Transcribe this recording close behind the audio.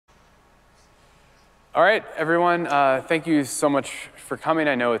All right, everyone, thank you so much for coming.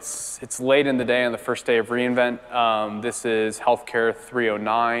 I know it's late in the day on the first day of reInvent. This is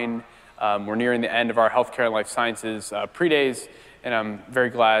HLC309. We're nearing the end of our healthcare and life sciences pre-days, and I'm very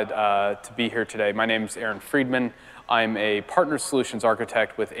glad to be here today. My name is Aaron Friedman. I'm a partner solutions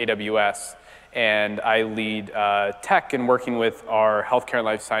architect with AWS, and I lead tech and working with our healthcare and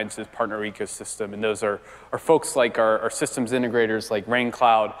life sciences partner ecosystem. And those are folks like our systems integrators like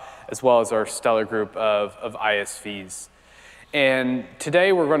RainCloud, as well as our stellar group of ISVs. And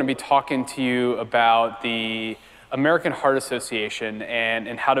today we're going to be talking to you about the American Heart Association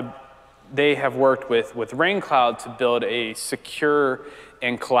and how they have worked with RainCloud to build a secure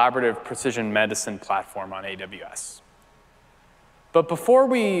and collaborative precision medicine platform on AWS. But before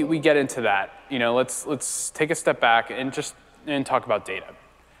we get into that, let's take a step back and talk about data,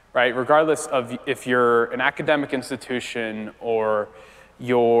 right? Regardless of if you're an academic institution or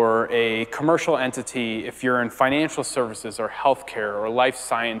you're a commercial entity, if you're in financial services or healthcare or life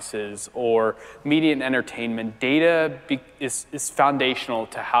sciences or media and entertainment, data is foundational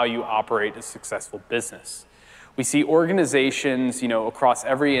to how you operate a successful business. We see organizations, across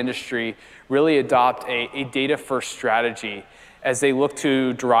every industry really adopt a data-first strategy as they look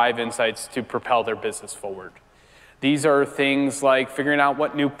to derive insights to propel their business forward. These are things like figuring out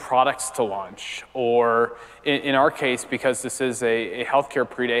what new products to launch, or in our case, because this is a healthcare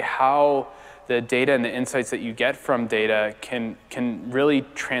pre-day, how the data and the insights that you get from data can really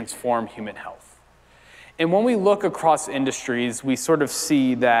transform human health. And when we look across industries, we sort of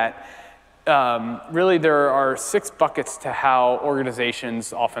see that really there are 6 buckets to how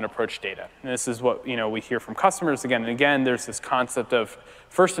organizations often approach data. And this is what we hear from customers again and again. There's this concept of,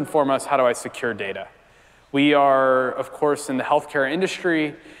 first and foremost, how do I secure data? We are, of course, in the healthcare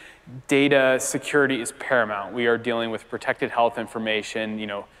industry. Data security is paramount. We are dealing with protected health information,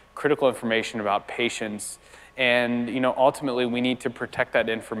 critical information about patients, and ultimately we need to protect that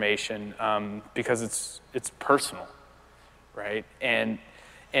information because it's personal, right? And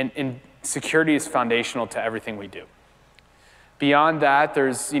security is foundational to everything we do. Beyond that,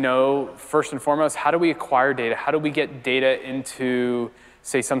 there's first and foremost, how do we acquire data? How do we get data into,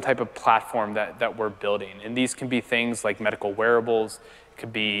 say, some type of platform that we're building? And these can be things like medical wearables, it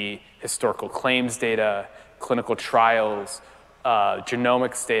could be historical claims data, clinical trials,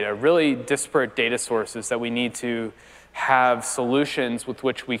 genomics data, really disparate data sources that we need to have solutions with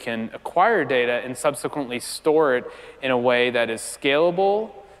which we can acquire data and subsequently store it in a way that is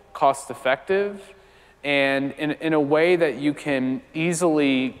scalable, cost-effective, and in a way that you can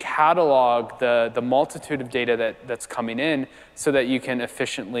easily catalog the multitude of data that's coming in so that you can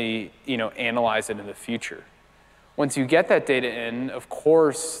efficiently analyze it in the future. Once you get that data in, of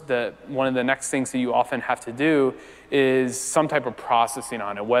course, one of the next things that you often have to do is some type of processing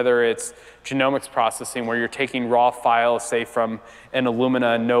on it, whether it's genomics processing, where you're taking raw files, say from an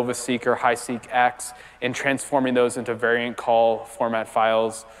Illumina, NovaSeq, or HiSeq X, and transforming those into variant call format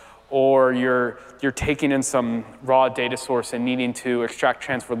files, or you're taking in some raw data source and needing to extract,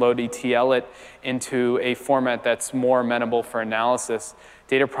 transfer, load, ETL it into a format that's more amenable for analysis.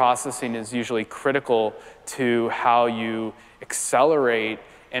 Data processing is usually critical to how you accelerate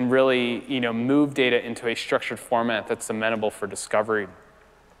and really move data into a structured format that's amenable for discovery.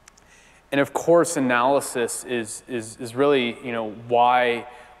 And of course, analysis is really why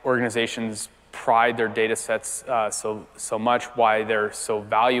organizations pride their data sets so much, why they're so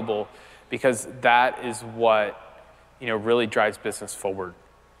valuable, because that is what really drives business forward.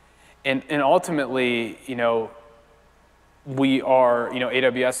 And ultimately, we are,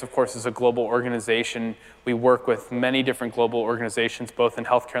 AWS, of course, is a global organization. We work with many different global organizations, both in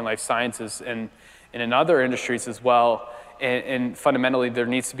healthcare and life sciences and in other industries as well. And fundamentally, there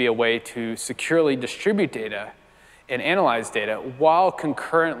needs to be a way to securely distribute data and analyze data while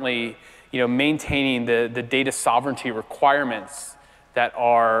concurrently maintaining the data sovereignty requirements that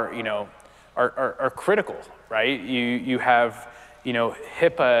are critical, right? You have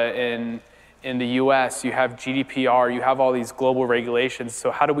HIPAA in the US, you have GDPR, you have all these global regulations. So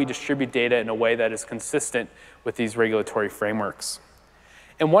how do we distribute data in a way that is consistent with these regulatory frameworks?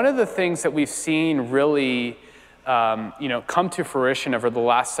 And one of the things that we've seen really come to fruition over the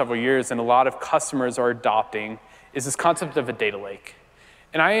last several years, and a lot of customers are adopting, is this concept of a data lake.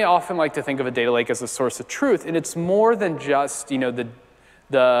 And I often like to think of a data lake as a source of truth, and it's more than just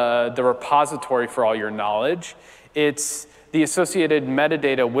the repository for all your knowledge. It's the associated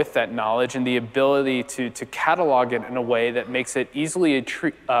metadata with that knowledge and the ability to catalog it in a way that makes it easily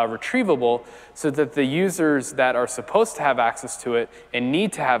retrievable so that the users that are supposed to have access to it and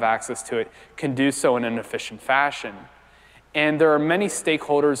need to have access to it can do so in an efficient fashion. And there are many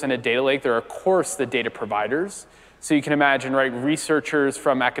stakeholders in a data lake. There are, of course, the data providers. So you can imagine, right, researchers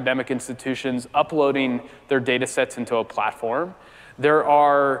from academic institutions uploading their data sets into a platform. There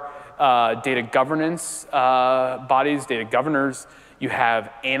are data governance bodies, data governors. You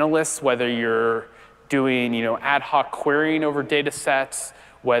have analysts, whether you're doing ad hoc querying over data sets,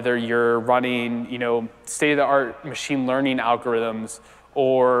 whether you're running state-of-the-art machine learning algorithms,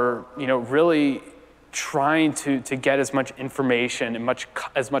 or really trying to get as much information and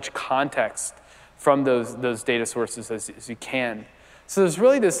as much context from those data sources as you can. So there's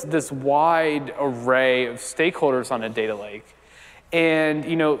really this wide array of stakeholders on a data lake. And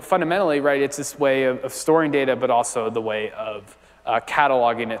fundamentally, right, it's this way of storing data, but also the way of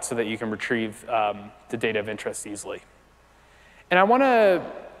cataloging it so that you can retrieve the data of interest easily. And I want to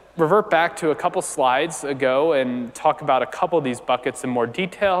revert back to a couple slides ago and talk about a couple of these buckets in more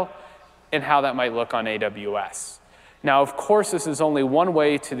detail and how that might look on AWS. Now, of course, this is only one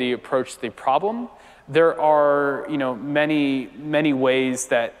way to approach the problem. There are many ways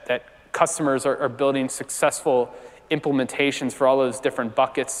that customers are building successful implementations for all those different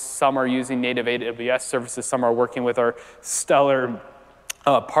buckets. Some are using native AWS services. Some are working with our stellar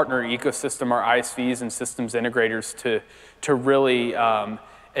partner ecosystem, our ISVs and systems integrators to really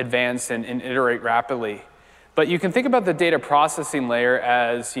advance and iterate rapidly. But you can think about the data processing layer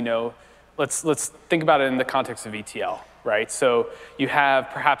as, let's think about it in the context of ETL, right? So you have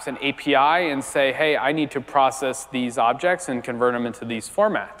perhaps an API and say, hey, I need to process these objects and convert them into these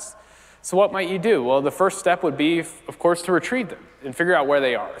formats. So what might you do? Well, the first step would be, of course, to retrieve them and figure out where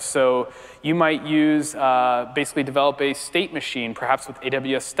they are. So you might use, basically develop a state machine, perhaps with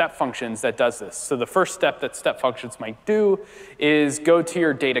AWS step functions that does this. So the first step that step functions might do is go to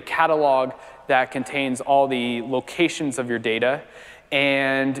your data catalog that contains all the locations of your data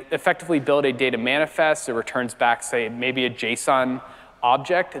and effectively build a data manifest. It returns back, say, maybe a JSON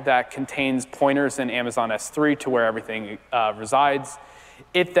object that contains pointers in Amazon S3 to where everything resides.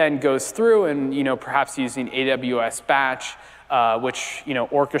 It then goes through and perhaps using AWS Batch, which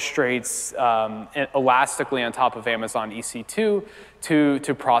orchestrates elastically on top of Amazon EC2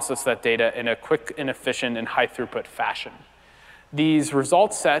 to process that data in a quick and efficient and high throughput fashion. These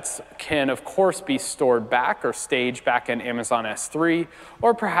result sets can, of course, be stored back or staged back in Amazon S3,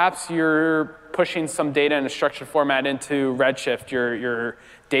 or perhaps you're pushing some data in a structured format into Redshift, your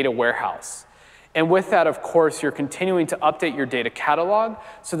data warehouse. And with that, of course, you're continuing to update your data catalog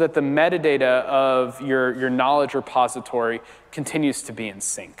so that the metadata of your knowledge repository continues to be in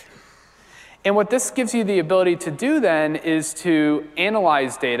sync. And what this gives you the ability to do then is to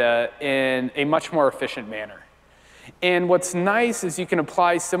analyze data in a much more efficient manner. And what's nice is you can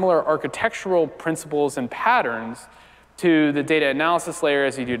apply similar architectural principles and patterns to the data analysis layer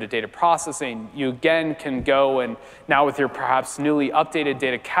as you do to data processing. You again can go and now with your perhaps newly updated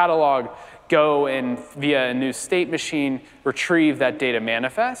data catalog, go and via a new state machine, retrieve that data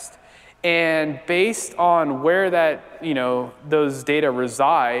manifest. And based on where that, those data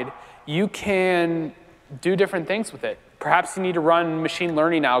reside, you can do different things with it. Perhaps you need to run machine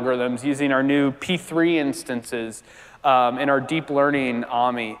learning algorithms using our new P3 instances in our deep learning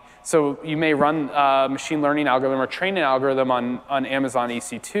AMI. So you may run a machine learning algorithm or train an algorithm on Amazon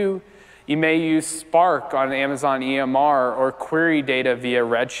EC2. You may use Spark on Amazon EMR or query data via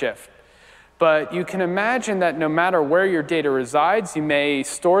Redshift. But you can imagine that no matter where your data resides, you may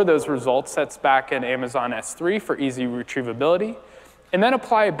store those result sets back in Amazon S3 for easy retrievability, and then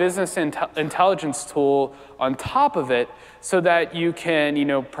apply a business intelligence tool on top of it so that you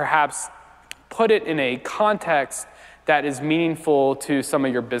can perhaps put it in a context that is meaningful to some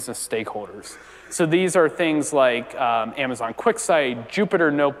of your business stakeholders. So these are things like Amazon QuickSight,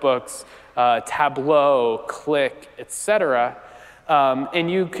 Jupyter Notebooks, Tableau, Qlik, et cetera.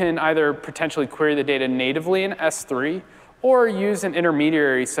 And you can either potentially query the data natively in S3 or use an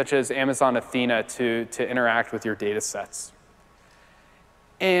intermediary such as Amazon Athena to interact with your data sets.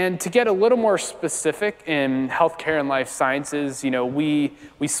 And to get a little more specific in healthcare and life sciences, we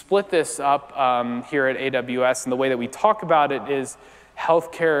split this up here at AWS, and the way that we talk about it is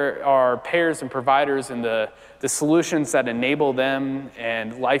healthcare are payers and providers and the solutions that enable them,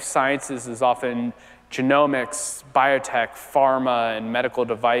 and life sciences is often genomics, biotech, pharma, and medical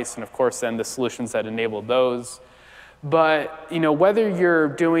device, and of course then the solutions that enable those. But whether you're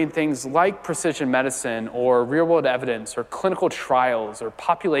doing things like precision medicine or real-world evidence or clinical trials or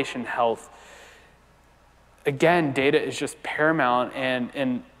population health, again, data is just paramount.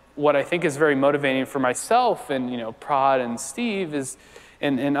 And what I think is very motivating for myself and Prad and Steve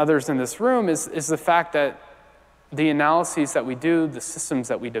and others in this room is the fact that the analyses that we do, the systems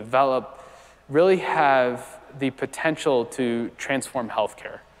that we develop, really have the potential to transform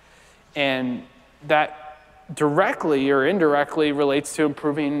healthcare. And that directly or indirectly relates to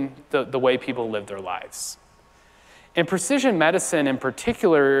improving the way people live their lives. In precision medicine in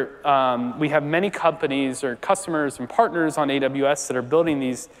particular, we have many companies or customers and partners on AWS that are building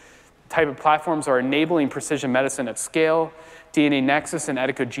these type of platforms or enabling precision medicine at scale. DNA Nexus and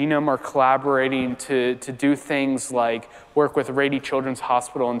Edicogenome are collaborating to do things like work with Rady Children's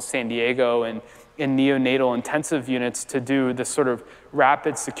Hospital in San Diego and in neonatal intensive units to do this sort of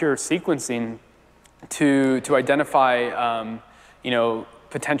rapid, secure sequencing to identify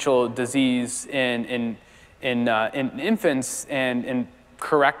potential disease in infants and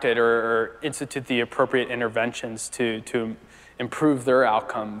correct it or institute the appropriate interventions to improve their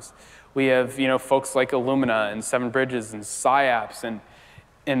outcomes. We have folks like Illumina and Seven Bridges and SciAps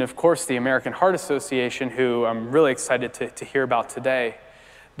and of course the American Heart Association, who I'm really excited to hear about today.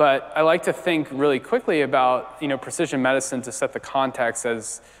 But I like to think really quickly about precision medicine to set the context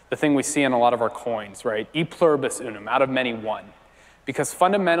as the thing we see in a lot of our coins, right? E pluribus unum, out of many one. Because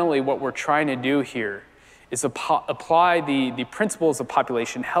fundamentally what we're trying to do here is apply the principles of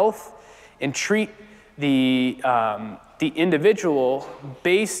population health and treat the individual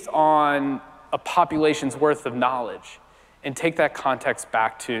based on a population's worth of knowledge and take that context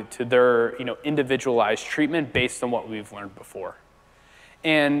back to their individualized treatment based on what we've learned before.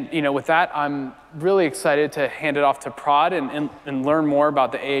 And with that, I'm really excited to hand it off to Prad and learn more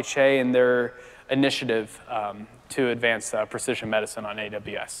about the AHA and their initiative to advance precision medicine on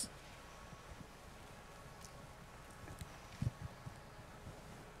AWS.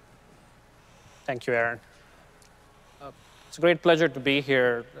 Thank you, Aaron. It's a great pleasure to be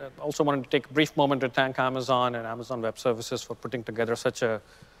here. I also wanted to take a brief moment to thank Amazon and Amazon Web Services for putting together such a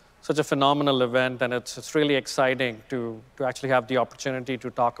phenomenal event, and it's really exciting to actually have the opportunity to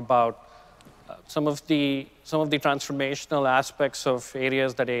talk about some of the transformational aspects of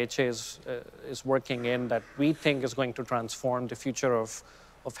areas that AHA is working in that we think is going to transform the future of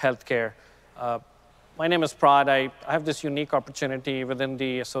healthcare. My name is Prad. I have this unique opportunity within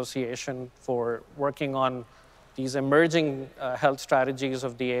the association for working on these emerging health strategies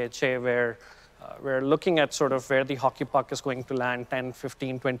of the AHA where we're looking at sort of where the hockey puck is going to land 10,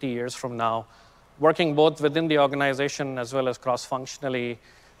 15, 20 years from now, working both within the organization as well as cross-functionally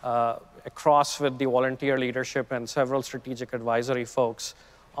across with the volunteer leadership and several strategic advisory folks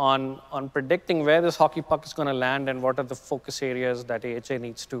on predicting where this hockey puck is going to land and what are the focus areas that AHA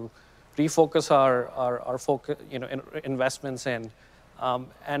needs to refocus our focus, investments in.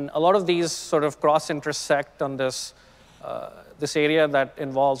 And a lot of these sort of cross-intersect on this area that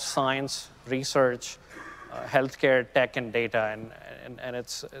involves science, research, healthcare, tech, and data. And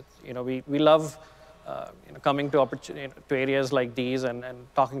it's we love coming to areas like these and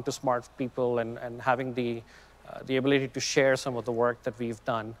talking to smart people and having the ability to share some of the work that we've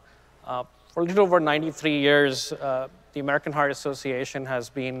done. For a little over 93 years, the American Heart Association has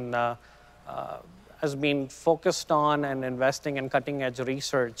been focused on and investing in cutting-edge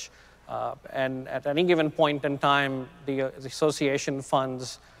research. And at any given point in time, the association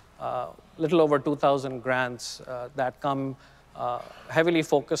funds little over 2,000 grants that come heavily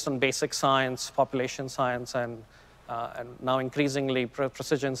focused on basic science, population science, and now increasingly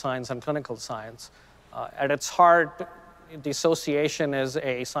precision science and clinical science. At its heart, the association is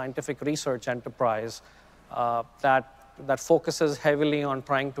a scientific research enterprise that focuses heavily on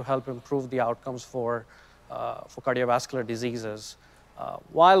trying to help improve the outcomes for cardiovascular diseases.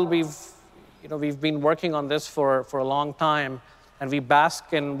 While we've been working on this for a long time, and we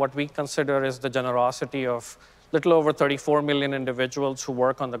bask in what we consider is the generosity of little over 34 million individuals who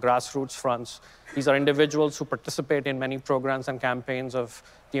work on the grassroots fronts. These are individuals who participate in many programs and campaigns of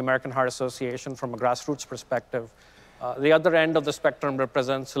the American Heart Association from a grassroots perspective. The other end of the spectrum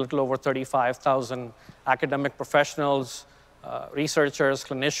represents a little over 35,000 academic professionals, researchers,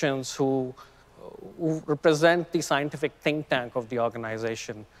 clinicians who represent the scientific think tank of the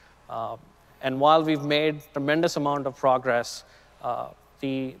organization. And while we've made tremendous amount of progress,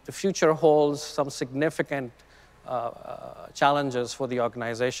 the future holds some significant challenges for the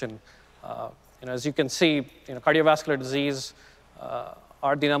organization. As you can see, cardiovascular disease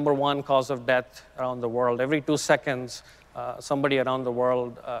are the #1 cause of death around the world. Every 2 seconds, somebody around the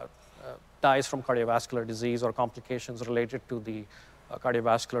world dies from cardiovascular disease or complications related to the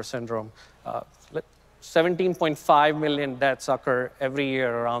cardiovascular syndrome. 17.5 million deaths occur every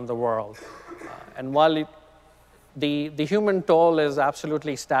year around the world. And while the human toll is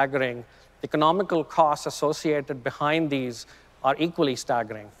absolutely staggering, the economical costs associated behind these are equally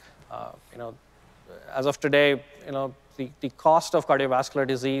staggering. As of today, the cost of cardiovascular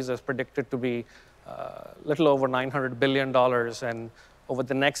disease is predicted to be little over $900 billion, and over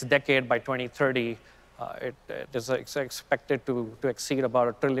the next decade, by 2030, it is expected to exceed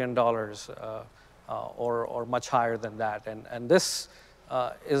about $1 trillion or much higher than that. And this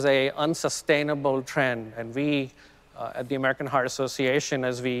is an unsustainable trend. And we, at the American Heart Association,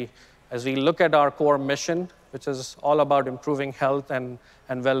 as we look at our core mission, which is all about improving health and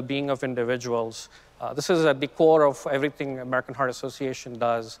well-being of individuals, this is at the core of everything American Heart Association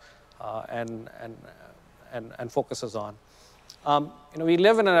does and focuses on. We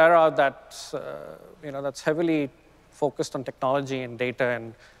live in an era that's that's heavily focused on technology and data,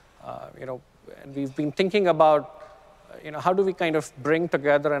 and and we've been thinking about how do we kind of bring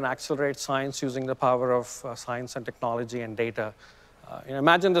together and accelerate science using the power of science and technology and data.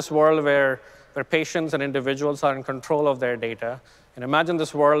 Imagine this world where patients and individuals are in control of their data, and imagine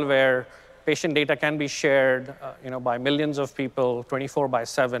this world where patient data can be shared by millions of people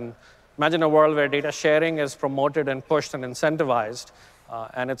 24/7. Imagine a world where data sharing is promoted and pushed and incentivized,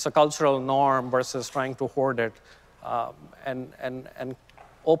 and it's a cultural norm versus trying to hoard it. And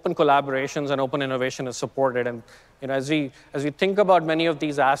open collaborations and open innovation is supported. And as we think about many of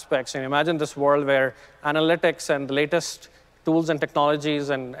these aspects, imagine this world where analytics and the latest tools and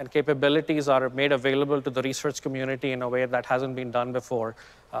technologies and capabilities are made available to the research community in a way that hasn't been done before.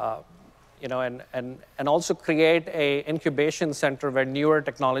 And also create a incubation center where newer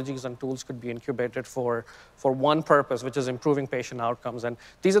technologies and tools could be incubated for one purpose, which is improving patient outcomes. And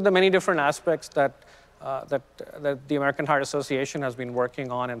these are the many different aspects that the American Heart Association has been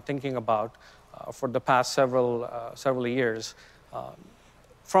working on and thinking about for the past several years.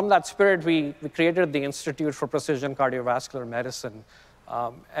 From that spirit, we created the Institute for Precision Cardiovascular Medicine,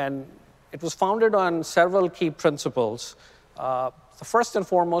 and it was founded on several key principles. The first and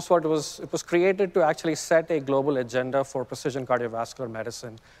foremost, it was created to actually set a global agenda for precision cardiovascular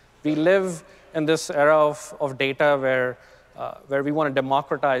medicine. We live in this era of data where we want to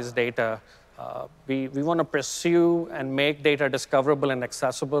democratize data. We want to pursue and make data discoverable and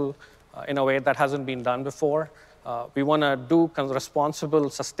accessible in a way that hasn't been done before. We want to do responsible,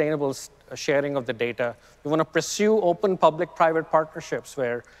 sustainable sharing of the data. We want to pursue open public-private partnerships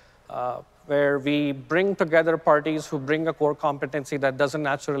where we bring together parties who bring a core competency that doesn't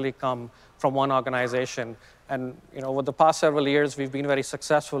naturally come from one organization. And over the past several years, we've been very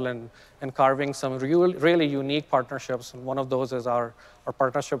successful in carving some really unique partnerships. And one of those is our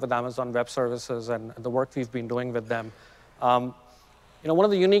partnership with Amazon Web Services and the work we've been doing with them. One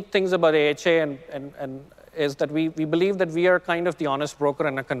of the unique things about AHA is that we believe that we are kind of the honest broker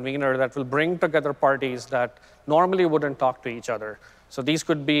and a convener that will bring together parties that normally wouldn't talk to each other. So these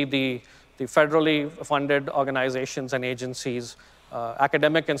could be the federally funded organizations and agencies,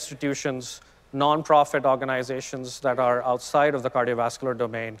 academic institutions, nonprofit organizations that are outside of the cardiovascular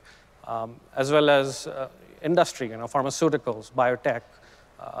domain, as well as industry, pharmaceuticals, biotech,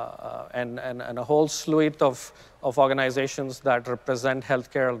 and a whole suite of organizations that represent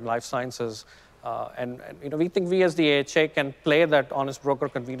healthcare and life sciences. And we think we as the AHA can play that honest broker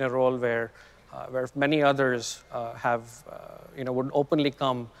convener role where many others would openly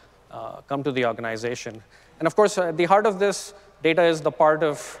come to the organization. And of course, at the heart of this, data is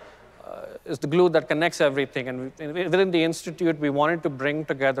is the glue that connects everything. And within the Institute, we wanted to bring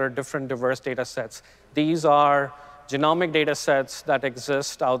together different diverse data sets. These are genomic data sets that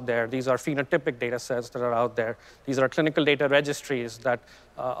exist out there. These are phenotypic data sets that are out there. These are clinical data registries that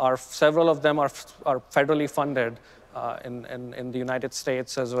several of them are federally funded in the United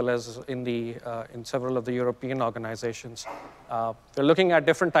States, as well as in several of the European organizations. We're looking at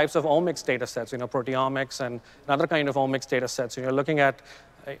different types of omics data sets, proteomics and other kind of omics data sets. You're looking at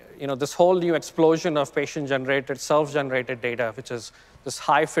this whole new explosion of patient-generated, self-generated data, which is this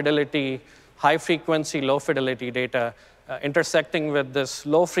high-fidelity, high-frequency, low-fidelity data intersecting with this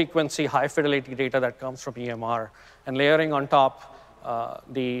low-frequency, high-fidelity data that comes from EMR, and layering on top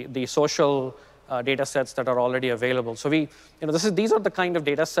the social data sets that are already available. So these are the kind of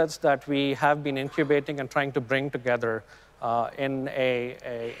data sets that we have been incubating and trying to bring together in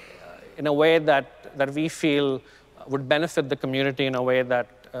a way that we feel would benefit the community in a way that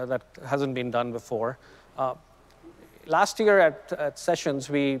hasn't been done before. Last year at Sessions,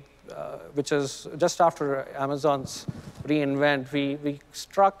 which is just after Amazon's reInvent, we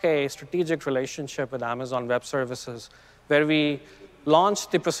struck a strategic relationship with Amazon Web Services, where we launched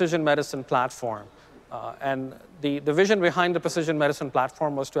the Precision Medicine Platform. And the vision behind the Precision Medicine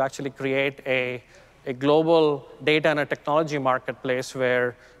Platform was to actually create a global data and a technology marketplace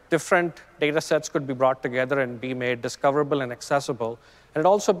where different data sets could be brought together and be made discoverable and accessible. And it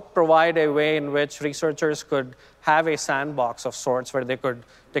also provide a way in which researchers could have a sandbox of sorts where they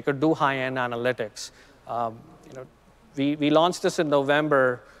could do high-end analytics. We launched this in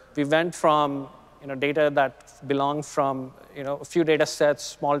November. We went from data that belonged from a few data sets,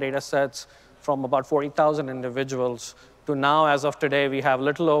 small data sets, from about 40,000 individuals to now, as of today, we have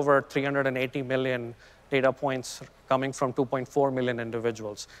little over 380 million data points coming from 2.4 million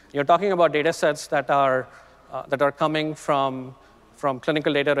individuals. You're talking about data sets that are coming from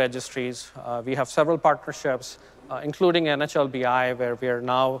clinical data registries. We have several partnerships, including NHLBI, where we are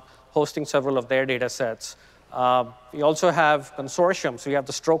now hosting several of their data sets. We also have consortiums. We have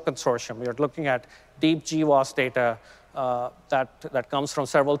the Stroke Consortium. We are looking at deep GWAS data that comes from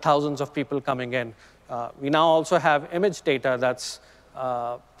several thousands of people coming in. We now also have image data that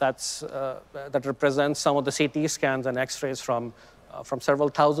represents some of the CT scans and X-rays from several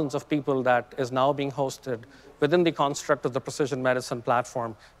thousands of people that is now being hosted within the construct of the precision medicine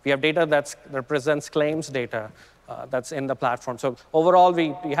platform. We have data that represents claims data that's in the platform. So overall,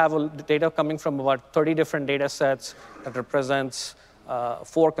 we have data coming from about 30 different data sets that represents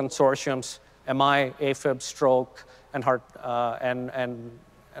 4 consortiums: MI, AFib, stroke, and heart,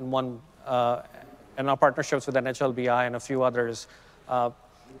 and our partnerships with NHLBI and a few others. At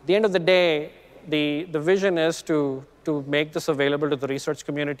the end of the day, the vision is to make this available to the research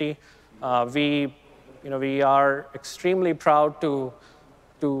community. We are extremely proud to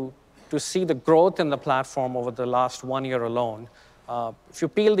see the growth in the platform over the last 1 year alone. If you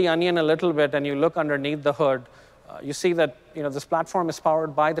peel the onion a little bit and you look underneath the hood, you see that this platform is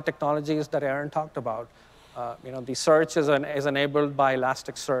powered by the technologies that Aaron talked about. The search is enabled by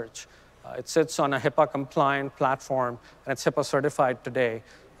Elasticsearch. It sits on a HIPAA-compliant platform, and it's HIPAA certified today.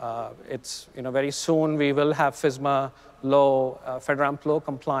 Very soon we will have FISMA low, FedRAMP low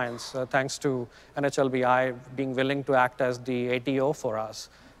compliance, thanks to NHLBI being willing to act as the ATO for us,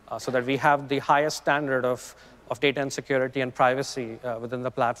 so that we have the highest standard of data and security and privacy within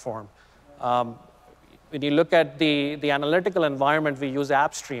the platform. When you look at the analytical environment, we use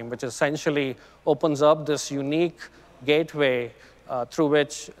AppStream, which essentially opens up this unique gateway through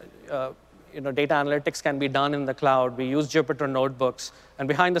which data analytics can be done in the cloud. We use Jupyter notebooks. And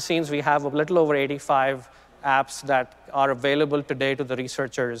behind the scenes, we have a little over 85 apps that are available today to the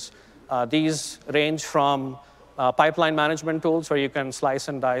researchers. These range from pipeline management tools, where you can slice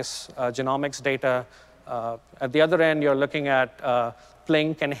and dice genomics data. At the other end, you're looking at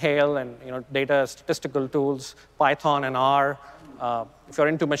Plink and Hail and data statistical tools, Python and R. If you're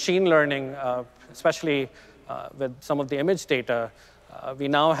into machine learning, especially with some of the image data, we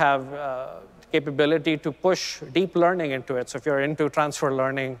now have capability to push deep learning into it. So if you're into transfer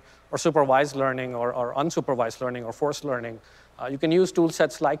learning or supervised learning or unsupervised learning or forced learning, you can use tool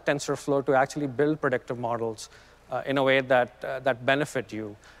sets like TensorFlow to actually build predictive models in a way that benefit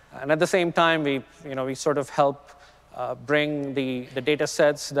you. And at the same time, we sort of help bring the data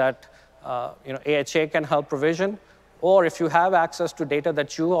sets that AHA can help provision, or if you have access to data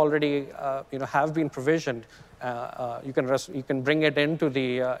that you already have been provisioned, you can bring it into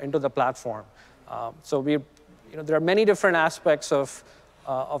the platform. So there are many different aspects of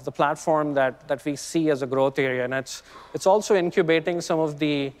the platform that we see as a growth area, and it's also incubating some of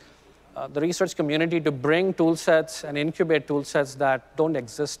the research community to bring tool sets and incubate tool sets that don't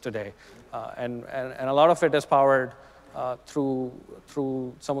exist today, and a lot of it is powered through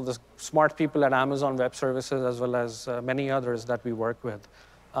some of the smart people at Amazon Web Services, as well as many others that we work with.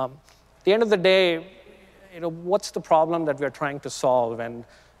 At the end of the day, what's the problem that we're trying to solve? And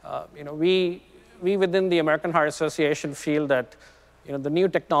we within the American Heart Association feel that the new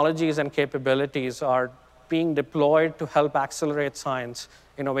technologies and capabilities are being deployed to help accelerate science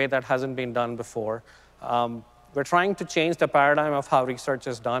in a way that hasn't been done before. We're trying to change the paradigm of how research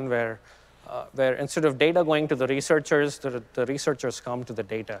is done, where instead of data going to the researchers, the researchers come to the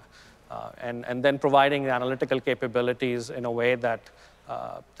data, and then providing analytical capabilities in a way that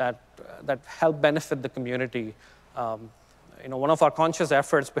help benefit the community. One of our conscious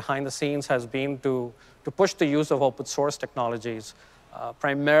efforts behind the scenes has been to push the use of open source technologies,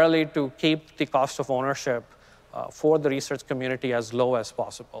 primarily to keep the cost of ownership for the research community as low as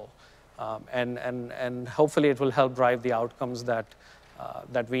possible. And hopefully it will help drive the outcomes that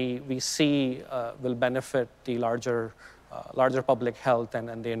we see will benefit the larger public health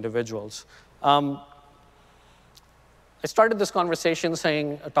and the individuals. I started this conversation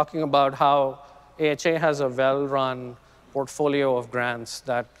talking about how AHA has a well-run portfolio of grants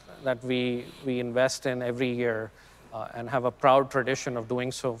that we invest in every year and have a proud tradition of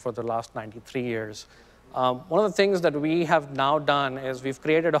doing so for the last 93 years. One of the things that we have now done is we've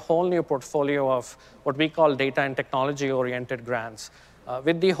created a whole new portfolio of what we call data and technology-oriented grants,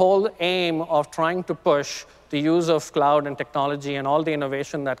 with the whole aim of trying to push the use of cloud and technology and all the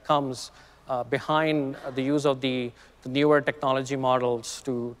innovation that comes behind the use of the newer technology models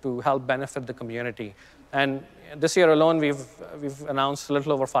to help benefit the community. And this year alone, we've announced a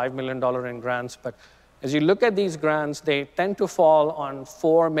little over $5 million in grants. But as you look at these grants, they tend to fall on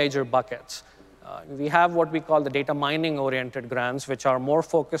 4 major buckets. We have what we call the data mining-oriented grants, which are more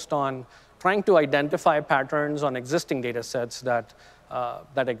focused on trying to identify patterns on existing data sets that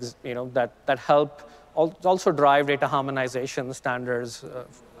help also drive data harmonization standards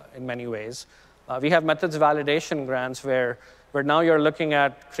in many ways. We have methods validation grants where now you're looking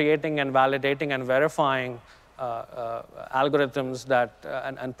at creating and validating and verifying algorithms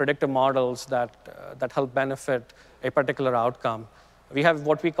and predictive models that help benefit a particular outcome. We have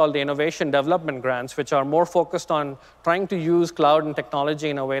what we call the innovation development grants, which are more focused on trying to use cloud and technology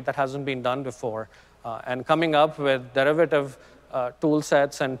in a way that hasn't been done before, and coming up with derivative tool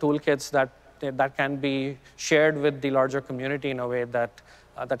sets and toolkits that can be shared with the larger community in a way that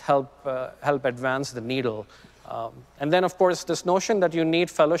help advance the needle. And then, of course, this notion that you need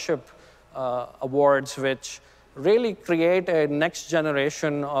fellowship awards, which really create a next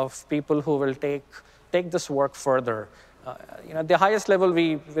generation of people who will take this work further. At the highest level,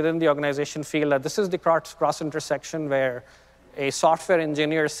 we within the organization feel that this is the cross intersection where a software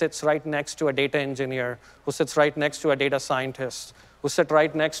engineer sits right next to a data engineer, who sits right next to a data scientist, who sits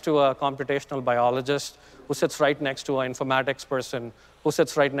right next to a computational biologist, who sits right next to an informatics person, who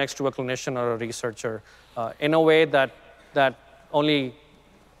sits right next to a clinician or a researcher, in a way that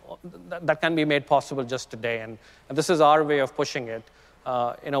can be made possible just today. And this is our way of pushing it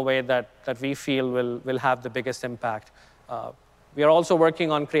in a way that we feel will have the biggest impact. We are also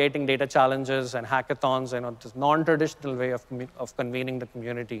working on creating data challenges and hackathons and this non-traditional way of convening the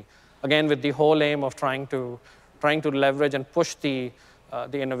community. Again, with the whole aim of trying to leverage and push the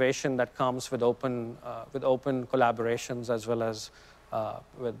innovation that comes with open collaborations, as well as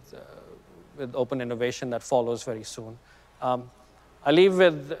with open innovation that follows very soon. I leave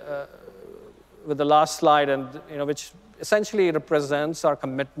with the last slide, and which essentially represents our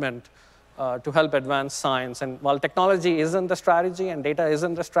commitment to help advance science. And while technology isn't the strategy and data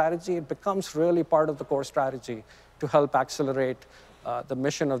isn't the strategy, it becomes really part of the core strategy to help accelerate the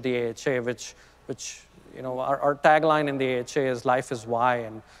mission of the AHA, which our tagline in the AHA is "Life is Why,"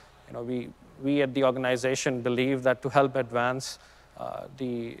 and we at the organization believe that to help advance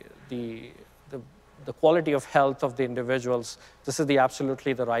the quality of health of the individuals, this is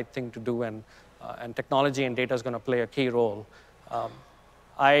absolutely the right thing to do, and technology and data is going to play a key role.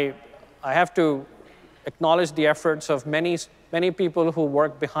 I have to acknowledge the efforts of many people who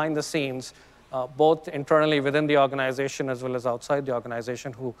work behind the scenes, both internally within the organization as well as outside the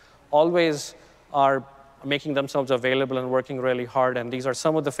organization, who always are making themselves available and working really hard. And these are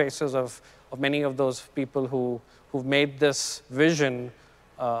some of the faces of many of those people who've made this vision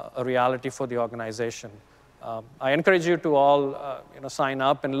a reality for the organization. I encourage you to all sign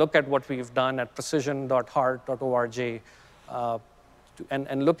up and look at what we've done at precision.heart.org,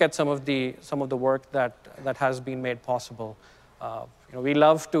 and look at some of the work that has been made possible. We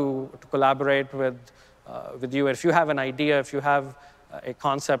love to collaborate with you. If you have an idea, if you have a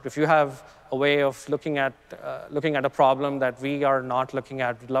concept, if you have a way of looking at a problem that we are not looking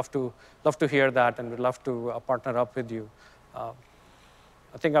at, we'd love to hear that, and we'd love to partner up with you.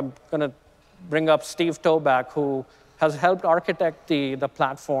 I think I'm going to bring up Steve Toback, who has helped architect the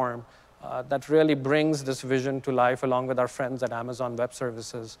platform that really brings this vision to life, along with our friends at Amazon Web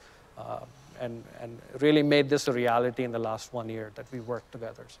Services, and really made this a reality in the last 1 year that we worked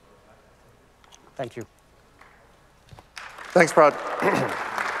together. So, thank you. Thanks, Prad.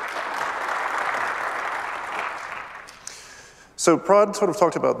 So Prad sort of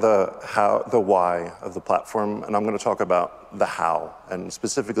talked about the why of the platform, and I'm going to talk about the how, and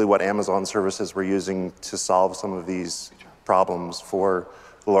specifically what Amazon services we're using to solve some of these problems for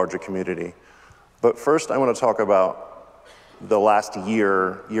the larger community. But first, I want to talk about the last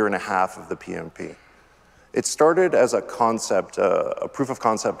year and a half of the PMP. It started as a concept, a proof of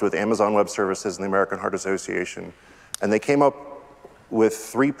concept with Amazon Web Services and the American Heart Association, and they came up with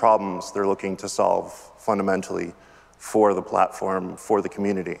 3 problems they're looking to solve fundamentally for the platform, for the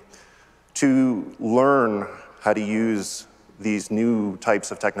community. To learn how to use these new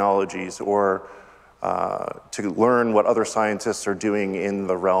types of technologies, or to learn what other scientists are doing in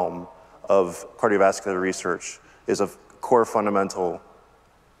the realm of cardiovascular research, is a core fundamental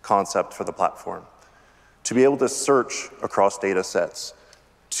concept for the platform. To be able to search across data sets,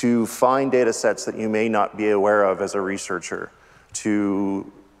 to find data sets that you may not be aware of as a researcher,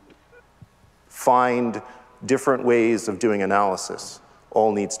 to find different ways of doing analysis,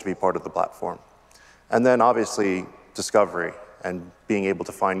 all needs to be part of the platform. And then obviously discovery and being able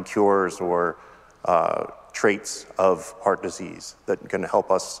to find cures or traits of heart disease that can help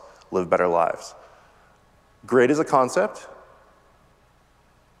us live better lives. Great as a concept,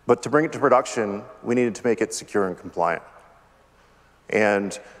 but to bring it to production, we needed to make it secure and compliant.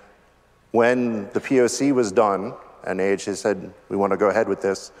 And when the POC was done, and AHA said, we want to go ahead with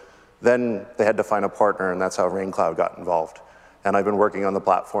this, then they had to find a partner, and that's how RainCloud got involved. And I've been working on the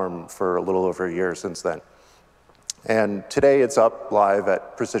platform for a little over a year since then. And today it's up live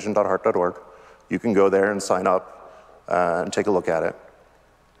at precision.heart.org. You can go there and sign up and take a look at it.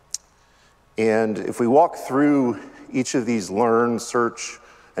 And if we walk through each of these learn, search,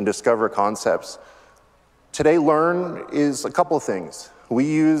 and discover concepts, today learn is a couple of things. We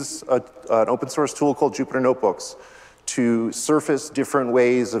use an open source tool called Jupyter Notebooks to surface different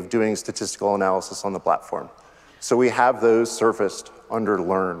ways of doing statistical analysis on the platform. So we have those surfaced under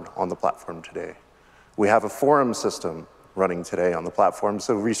Learn on the platform today. We have a forum system running today on the platform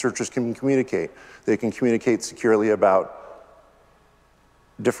so researchers can communicate. They can communicate securely about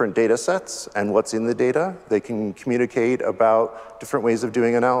different data sets and what's in the data. They can communicate about different ways of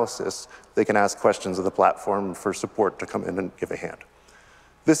doing analysis. They can ask questions of the platform for support to come in and give a hand.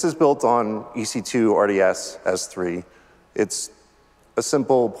 This is built on EC2 RDS S3. It's a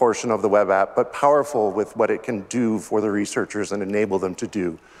simple portion of the web app, but powerful with what it can do for the researchers and enable them to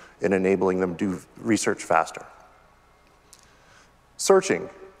do in enabling them to do research faster. Searching.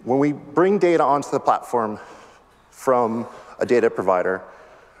 When we bring data onto the platform from a data provider,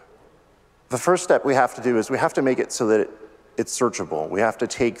 the first step we have to do is we have to make it so that it's searchable. We have to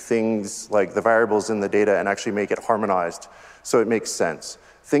take things like the variables in the data and actually make it harmonized so it makes sense.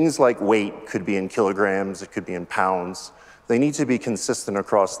 Things like weight could be in kilograms, it could be in pounds. They need to be consistent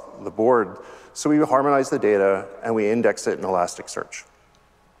across the board. So we harmonize the data and we index it in Elasticsearch.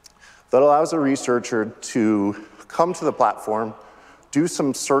 That allows a researcher to come to the platform, do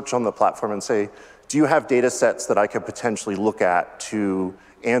some search on the platform and say, do you have data sets that I could potentially look at to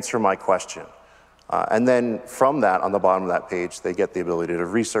answer my question? And then from that, on the bottom of that page, they get the ability to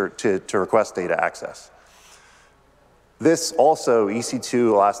request data access. This also,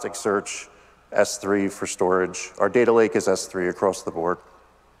 EC2, Elasticsearch, S3 for storage. Our data lake is S3 across the board,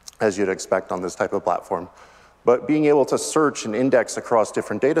 as you'd expect on this type of platform. But being able to search and index across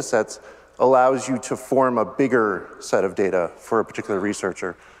different data sets allows you to form a bigger set of data for a particular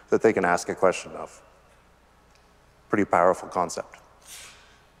researcher that they can ask a question of. Pretty powerful concept.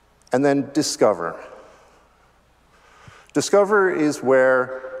 And then discover. Discover is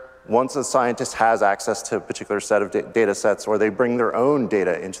where once a scientist has access to a particular set of data sets or they bring their own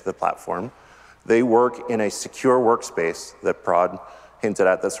data into the platform, they work in a secure workspace that Prod hinted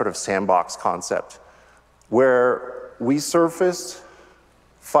at, that sort of sandbox concept, where we surface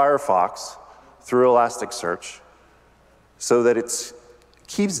Firefox through Elasticsearch so that it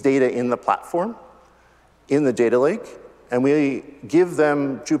keeps data in the platform, in the data lake, and we give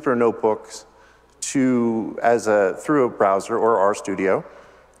them Jupyter Notebooks through a browser or RStudio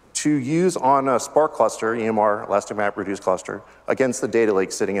to use on a Spark cluster, EMR, Elastic MapReduce cluster, against the data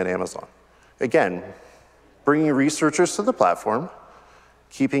lake sitting at Amazon. Again, bringing researchers to the platform,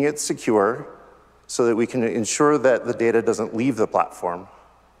 keeping it secure so that we can ensure that the data doesn't leave the platform,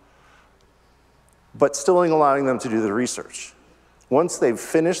 but still allowing them to do the research. Once they've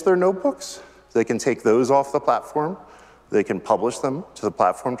finished their notebooks, they can take those off the platform. They can publish them to the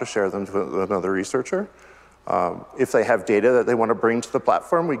platform to share them to another researcher. If they have data that they want to bring to the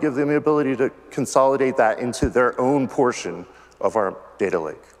platform, we give them the ability to consolidate that into their own portion of our data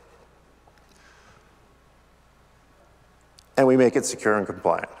lake. And we make it secure and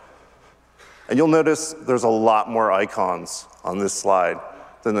compliant. And you'll notice there's a lot more icons on this slide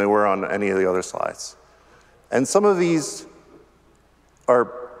than there were on any of the other slides. And some of these are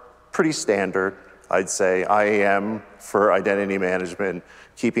pretty standard, I'd say. IAM for identity management,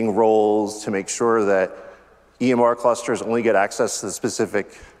 keeping roles to make sure that EMR clusters only get access to the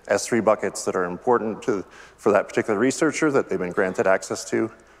specific S3 buckets that are important for that particular researcher that they've been granted access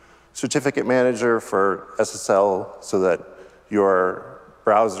to. Certificate manager for SSL so that your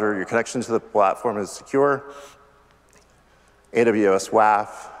browser, your connection to the platform is secure. AWS WAF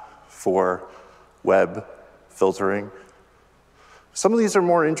for web filtering. Some of these are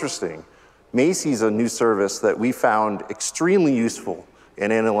more interesting. Macy's a new service that we found extremely useful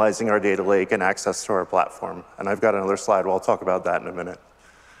in analyzing our data lake and access to our platform. And I've got another slide where I'll talk about that in a minute.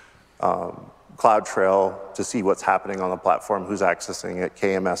 CloudTrail to see what's happening on the platform, who's accessing it,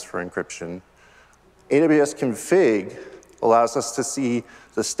 KMS for encryption. AWS config allows us to see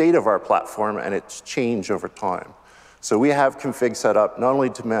the state of our platform and its change over time. So we have config set up not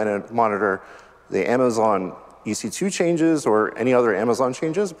only to monitor the Amazon EC2 changes or any other Amazon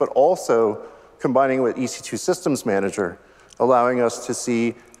changes, but also combining with EC2 Systems Manager, allowing us to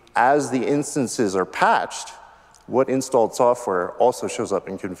see as the instances are patched, what installed software also shows up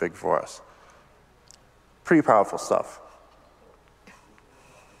in config for us. Pretty powerful stuff.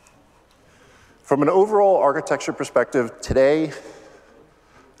 From an overall architecture perspective, today,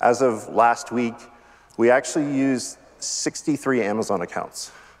 as of last week, we actually use 63 Amazon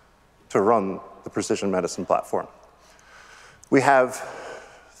accounts to run the precision medicine platform. We have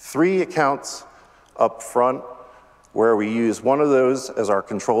 3 accounts up front where we use one of those as our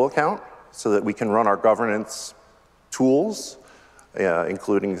control account so that we can run our governance tools,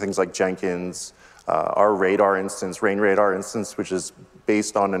 including things like Jenkins, our radar instance, Rain Radar instance, which is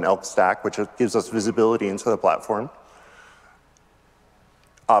based on an ELK stack, which gives us visibility into the platform.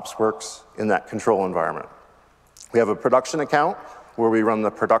 Ops works in that control environment. We have a production account where we run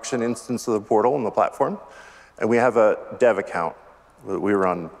the production instance of the portal and the platform. And we have a dev account that we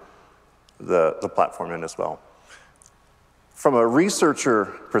run the platform in as well. From a researcher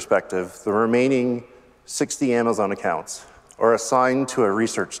perspective, the remaining 60 Amazon accounts are assigned to a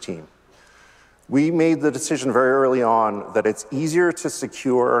research team. We made the decision very early on that it's easier to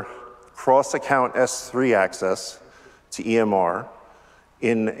secure cross-account S3 access to EMR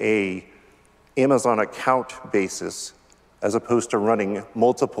in a Amazon account basis as opposed to running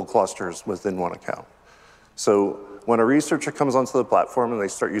multiple clusters within one account. So when a researcher comes onto the platform and they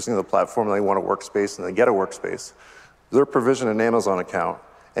start using the platform and they want a workspace and they get a workspace, they're provisioned an Amazon account.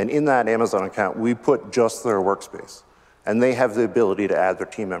 And in that Amazon account, we put just their workspace. And they have the ability to add their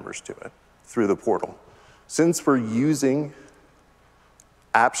team members to it through the portal. Since we're using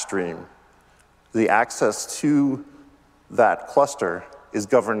AppStream, the access to that cluster is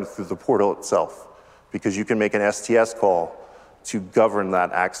governed through the portal itself, because you can make an STS call to govern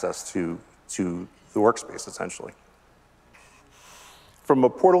that access to the workspace, essentially. From a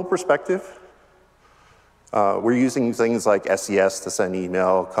portal perspective, we're using things like SES to send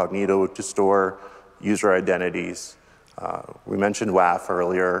email, Cognito to store user identities. We mentioned WAF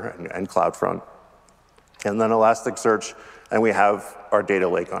earlier and CloudFront. And then Elasticsearch, and we have our data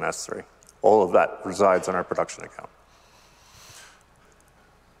lake on S3. All of that resides on our production account.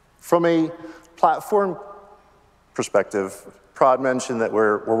 From a platform perspective, Prad mentioned that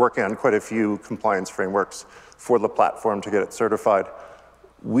we're working on quite a few compliance frameworks for the platform to get it certified.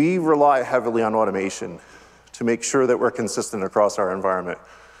 We rely heavily on automation to make sure that we're consistent across our environment.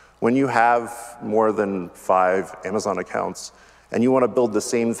 When you have more than 5 Amazon accounts and you want to build the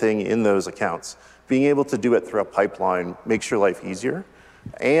same thing in those accounts, being able to do it through a pipeline makes your life easier,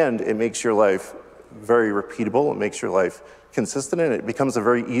 and it makes your life very repeatable, it makes your life consistent, and it becomes a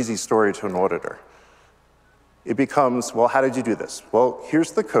very easy story to an auditor. It becomes, well, how did you do this? Well,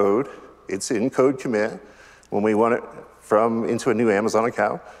 here's the code. It's in code commit. When we want it into a new Amazon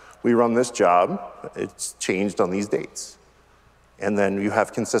account, we run this job. It's changed on these dates. And then you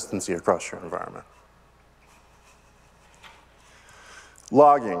have consistency across your environment.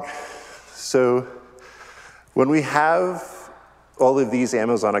 Logging. So when we have all of these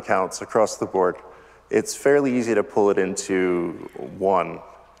Amazon accounts across the board, it's fairly easy to pull it into one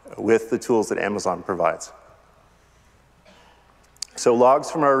with the tools that Amazon provides. So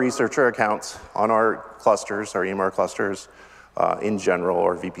logs from our researcher accounts on our clusters, our EMR clusters in general,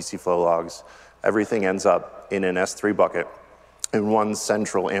 or VPC flow logs, everything ends up in an S3 bucket in one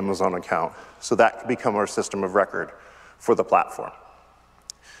central Amazon account. So that can become our system of record for the platform.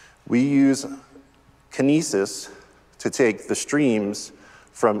 We use Kinesis to take the streams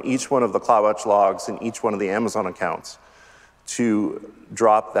from each one of the CloudWatch logs in each one of the Amazon accounts to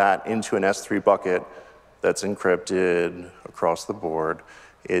drop that into an S3 bucket that's encrypted across the board.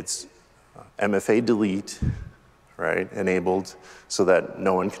 It's MFA delete, right, enabled so that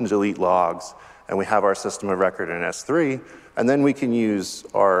no one can delete logs. And we have our system of record in S3. And then we can use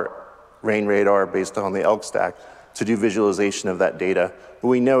our Rain Radar based on the ELK stack to do visualization of that data. But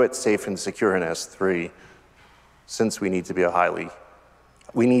we know it's safe and secure in S3 since we need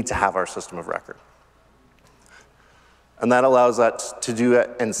to have our system of record. And that allows us to do it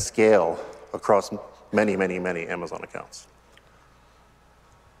and scale across many, many, many Amazon accounts.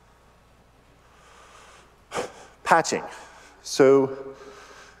 Patching. So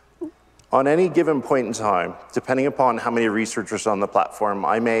on any given point in time, depending upon how many researchers on the platform,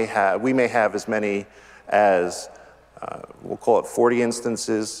 we may have as many as, we'll call it 40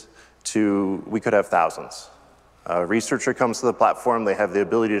 instances to we could have thousands. A researcher comes to the platform, they have the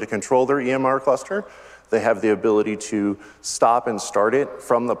ability to control their EMR cluster, they have the ability to stop and start it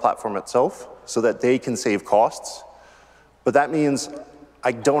from the platform itself so that they can save costs. But that means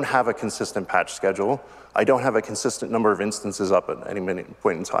I don't have a consistent patch schedule. I don't have a consistent number of instances up at any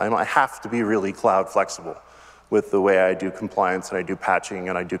point in time. I have to be really cloud flexible with the way I do compliance and I do patching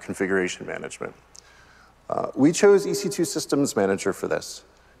and I do configuration management. We chose EC2 Systems Manager for this.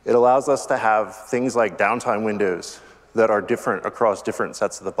 It allows us to have things like downtime windows that are different across different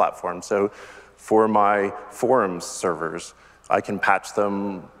sets of the platform. So for my forums servers, I can patch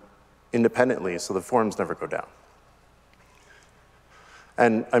them independently so the forums never go down.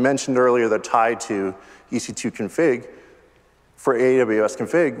 And I mentioned earlier that tied to EC2 config, for AWS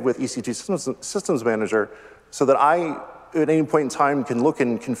config with EC2 Systems Manager, so that I, at any point in time, can look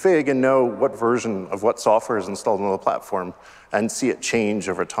in config and know what version of what software is installed on the platform and see it change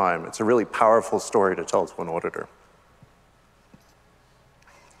over time. It's a really powerful story to tell to an auditor.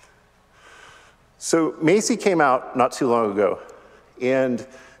 So Macie came out not too long ago, and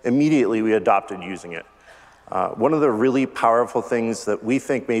immediately we adopted using it. One of the really powerful things that we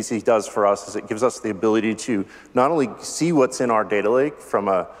think Macie does for us is it gives us the ability to not only see what's in our data lake from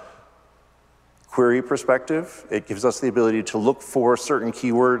a query perspective, it gives us the ability to look for certain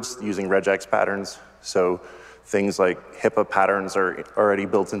keywords using regex patterns. So things like HIPAA patterns are already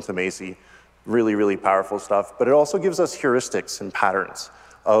built into Macie. Really, really powerful stuff. But it also gives us heuristics and patterns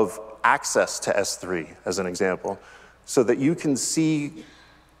of access to S3, as an example, so that you can see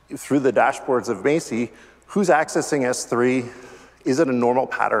through the dashboards of Macie who's accessing S3. Is it a normal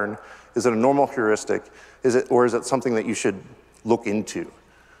pattern? Is it a normal heuristic? Or is it something that you should look into?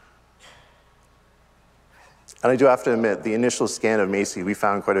 And I do have to admit, the initial scan of Macie, we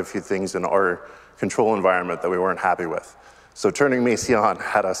found quite a few things in our control environment that we weren't happy with. So turning Macie on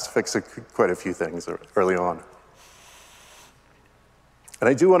had us fix quite a few things early on. And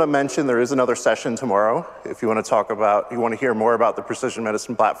I do want to mention there is another session tomorrow if you want to hear more about the precision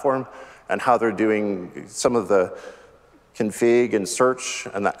medicine platform and how they're doing some of the config and search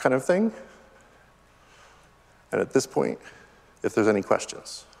and that kind of thing. And at this point, if there's any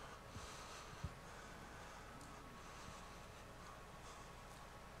questions.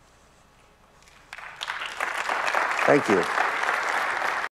 Thank you.